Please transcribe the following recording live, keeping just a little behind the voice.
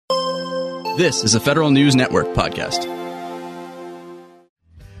This is a Federal News Network podcast.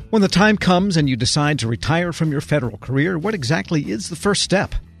 When the time comes and you decide to retire from your federal career, what exactly is the first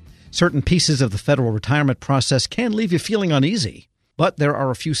step? Certain pieces of the federal retirement process can leave you feeling uneasy, but there are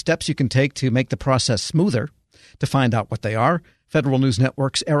a few steps you can take to make the process smoother. To find out what they are, Federal News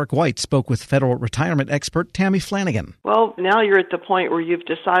Network's Eric White spoke with federal retirement expert Tammy Flanagan. Well, now you're at the point where you've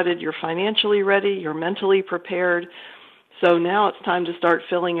decided you're financially ready, you're mentally prepared, so now it's time to start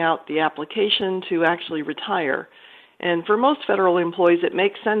filling out the application to actually retire. And for most federal employees, it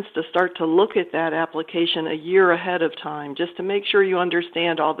makes sense to start to look at that application a year ahead of time, just to make sure you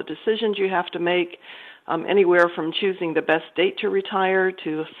understand all the decisions you have to make, anywhere from choosing the best date to retire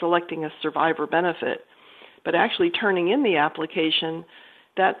to selecting a survivor benefit. But actually turning in the application,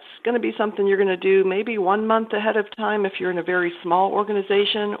 that's going to be something you're going to do maybe 1 month ahead of time if you're in a very small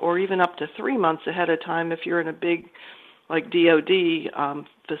organization, or even up to 3 months ahead of time if you're in a big, like DOD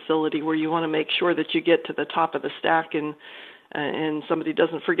facility, where you want to make sure that you get to the top of the stack and somebody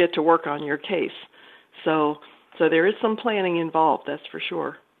doesn't forget to work on your case. So there is some planning involved, that's for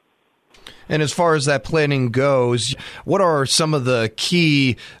sure. And as far as that planning goes, what are some of the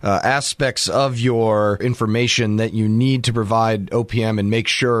key aspects of your information that you need to provide OPM and make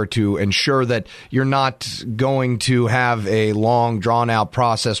sure to ensure that you're not going to have a long, drawn-out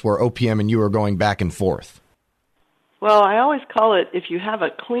process where OPM and you are going back and forth? Well, I always call it, if you have a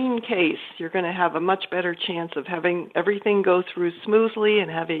clean case, you're going to have a much better chance of having everything go through smoothly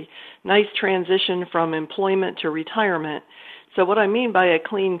and have a nice transition from employment to retirement. So what I mean by a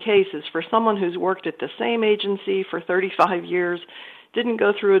clean case is for someone who's worked at the same agency for 35 years, didn't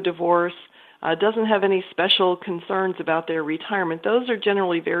go through a divorce, doesn't have any special concerns about their retirement, those are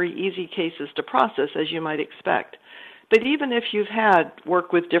generally very easy cases to process, as you might expect. But even if you've had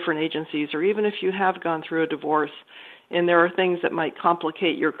work with different agencies, or even if you have gone through a divorce, and there are things that might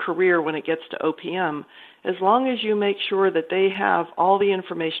complicate your career when it gets to OPM, as long as you make sure that they have all the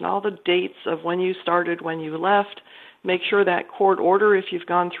information, all the dates of when you started, when you left, make sure that court order, if you've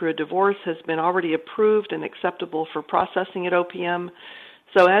gone through a divorce, has been already approved and acceptable for processing at OPM.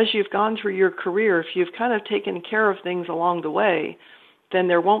 So as you've gone through your career, if you've kind of taken care of things along the way, then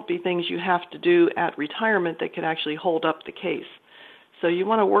there won't be things you have to do at retirement that could actually hold up the case. So you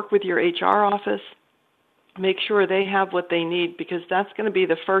want to work with your HR office, make sure they have what they need, because that's going to be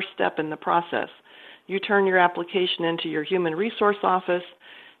the first step in the process. You turn your application into your human resource office,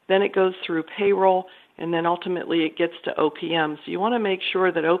 then it goes through payroll, and then ultimately it gets to OPM. So you want to make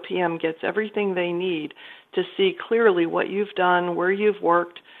sure that OPM gets everything they need to see clearly what you've done, where you've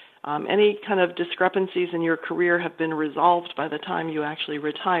worked. Any kind of discrepancies in your career have been resolved by the time you actually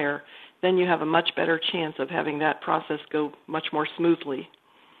retire. Then you have a much better chance of having that process go much more smoothly.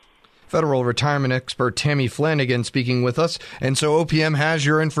 Federal retirement expert Tammy Flanagan speaking with us. And so OPM has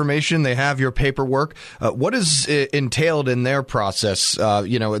your information. They have your paperwork. What is entailed in their process?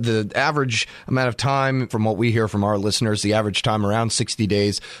 The average amount of time, from what we hear from our listeners, the average time around 60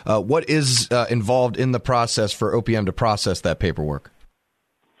 days. What is involved in the process for OPM to process that paperwork?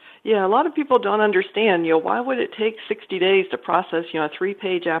 Yeah, a lot of people don't understand, why would it take 60 days to process, a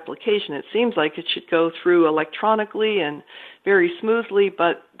 3-page application? It seems like it should go through electronically and very smoothly,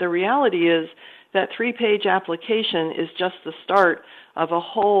 but the reality is that 3-page application is just the start of a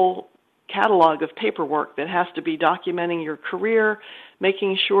whole catalog of paperwork that has to be documenting your career,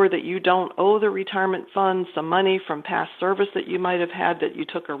 making sure that you don't owe the retirement fund some money from past service that you might have had that you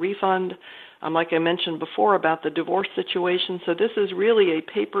took a refund. Like I mentioned before about the divorce situation. So this is really a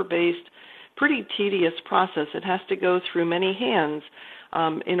paper-based, pretty tedious process. It has to go through many hands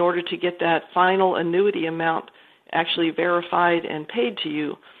in order to get that final annuity amount actually verified and paid to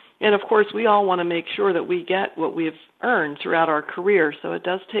you. And of course, we all want to make sure that we get what we've earned throughout our career. So it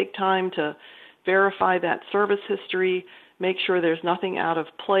does take time to verify that service history, make sure there's nothing out of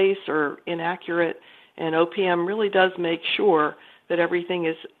place or inaccurate. And OPM really does make sure that everything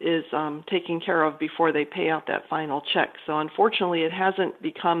is taken care of before they pay out that final check. So unfortunately, it hasn't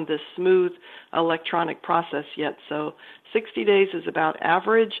become this smooth electronic process yet. So 60 days is about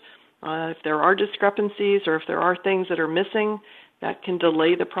average. If there are discrepancies or if there are things that are missing, that can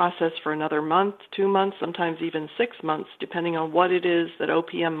delay the process for another month, 2 months, sometimes even 6 months, depending on what it is that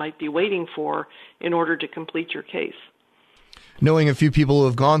OPM might be waiting for in order to complete your case. Knowing a few people who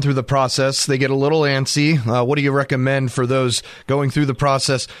have gone through the process, they get a little antsy. What do you recommend for those going through the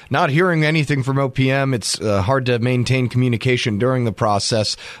process, not hearing anything from OPM? It's hard to maintain communication during the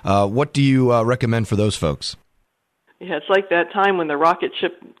process. What do you recommend for those folks? Yeah, it's like that time when the rocket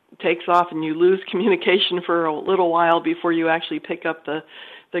ship takes off and you lose communication for a little while before you actually pick up the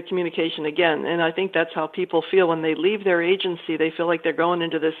the communication again. And I think that's how people feel when they leave their agency. They feel like they're going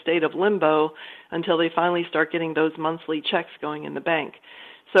into this state of limbo until they finally start getting those monthly checks going in the bank.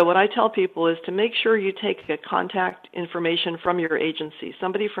 So what I tell people is to make sure you take a contact information from your agency,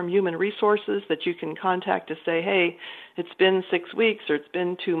 somebody from Human Resources that you can contact to say, hey, it's been 6 weeks or it's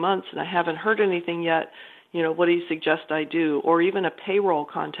been 2 months and I haven't heard anything yet. What do you suggest I do? Or even a payroll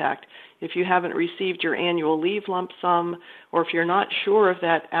contact. If you haven't received your annual leave lump sum, or if you're not sure if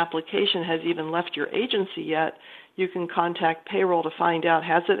that application has even left your agency yet, you can contact payroll to find out,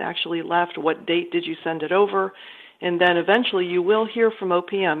 has it actually left? What date did you send it over? And then eventually you will hear from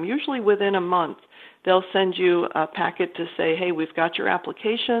OPM, usually within a month. They'll send you a packet to say, hey, we've got your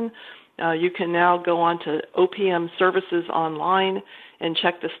application. You can now go on to OPM Services online and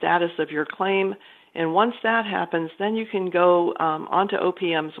check the status of your claim. And once that happens, then you can go onto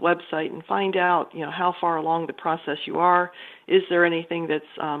OPM's website and find out, how far along the process you are. Is there anything that's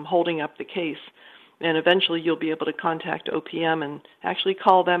holding up the case? And eventually you'll be able to contact OPM and actually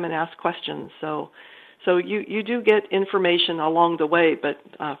call them and ask questions. So you do get information along the way, but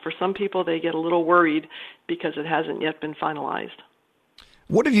for some people they get a little worried because it hasn't yet been finalized.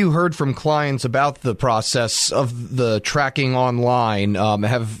 What have you heard from clients about the process of the tracking online?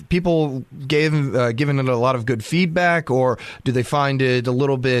 Have people given it a lot of good feedback, or do they find it a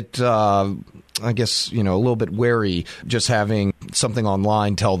little bit, a little bit wary just having something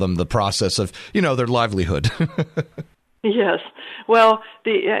online tell them the process of, their livelihood? Yes. Well,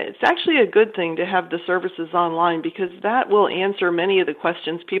 it's actually a good thing to have the services online because that will answer many of the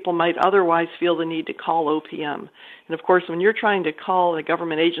questions people might otherwise feel the need to call OPM. And of course, when you're trying to call a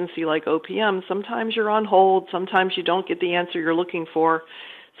government agency like OPM, sometimes you're on hold, sometimes you don't get the answer you're looking for.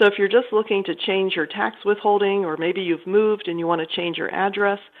 So if you're just looking to change your tax withholding, or maybe you've moved and you want to change your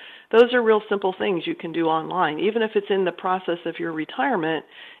address, those are real simple things you can do online. Even if it's in the process of your retirement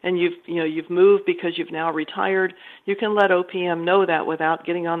and you've moved because you've now retired, you can let OPM know that without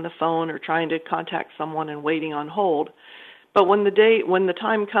getting on the phone or trying to contact someone and waiting on hold. But when the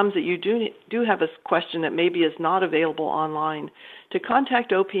time comes that you do have a question that maybe is not available online, to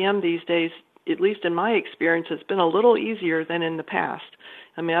contact OPM these days, at least in my experience, has been a little easier than in the past.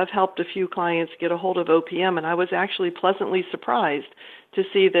 I mean, I've helped a few clients get a hold of OPM, and I was actually pleasantly surprised to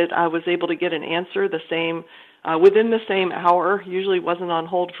see that I was able to get an answer within the same hour. Usually wasn't on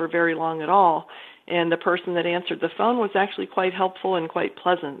hold for very long at all. And the person that answered the phone was actually quite helpful and quite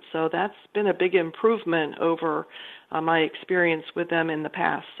pleasant. So that's been a big improvement over my experience with them in the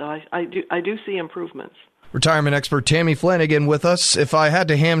past. So I do see improvements. Retirement expert Tammy Flanagan with us. If I had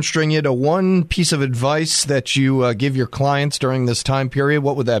to hamstring you to one piece of advice that you give your clients during this time period,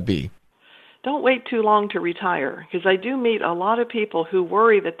 what would that be? Don't wait too long to retire, because I do meet a lot of people who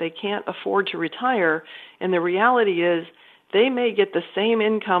worry that they can't afford to retire, and the reality is they may get the same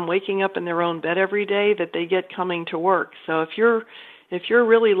income waking up in their own bed every day that they get coming to work. So if you're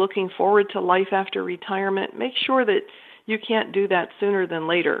really looking forward to life after retirement, make sure that you can't do that sooner than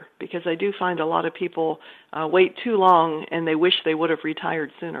later, because I do find a lot of people wait too long and they wish they would have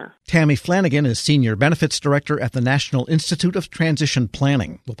retired sooner. Tammy Flanagan is Senior Benefits Director at the National Institute of Transition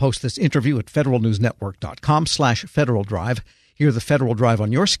Planning. We'll post this interview at federalnewsnetwork.com/Federal Drive. Hear the Federal Drive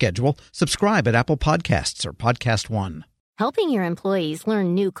on your schedule. Subscribe at Apple Podcasts or Podcast One. Helping your employees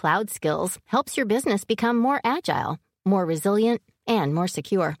learn new cloud skills helps your business become more agile, more resilient, and more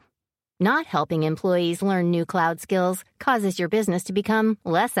secure. Not helping employees learn new cloud skills causes your business to become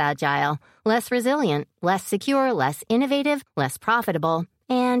less agile, less resilient, less secure, less innovative, less profitable,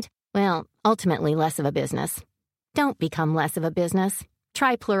 and, well, ultimately less of a business. Don't become less of a business.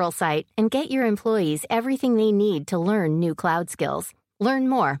 Try Pluralsight and get your employees everything they need to learn new cloud skills. Learn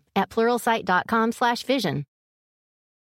more at pluralsight.com/vision.